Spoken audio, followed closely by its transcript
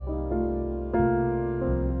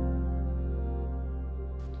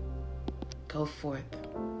Go forth.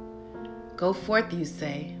 Go forth, you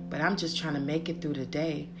say, but I'm just trying to make it through the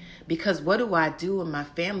day. Because what do I do when my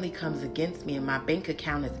family comes against me and my bank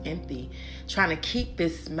account is empty? Trying to keep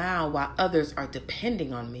this smile while others are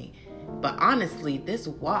depending on me. But honestly, this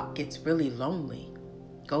walk gets really lonely.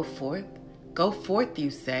 Go forth. Go forth, you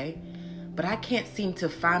say. But I can't seem to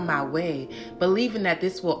find my way, believing that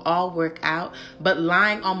this will all work out. But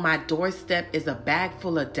lying on my doorstep is a bag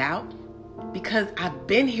full of doubt. Because I've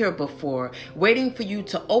been here before, waiting for you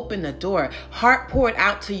to open the door, heart poured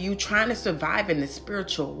out to you, trying to survive in the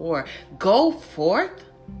spiritual war. Go forth?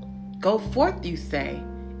 Go forth, you say.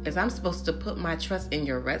 Is I'm supposed to put my trust in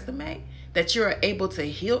your resume? That you are able to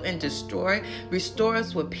heal and destroy, restore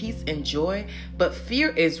us with peace and joy. But fear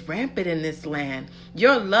is rampant in this land.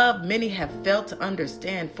 Your love many have failed to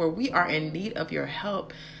understand, for we are in need of your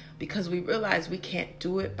help because we realize we can't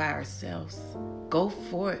do it by ourselves. Go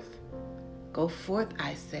forth. Go forth,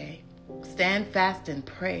 I say. Stand fast and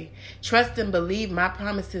pray. Trust and believe my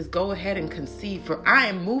promises. Go ahead and conceive, for I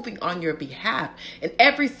am moving on your behalf in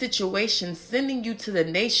every situation, sending you to the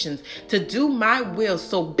nations to do my will.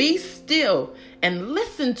 So be still and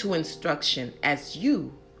listen to instruction as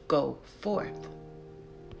you go forth.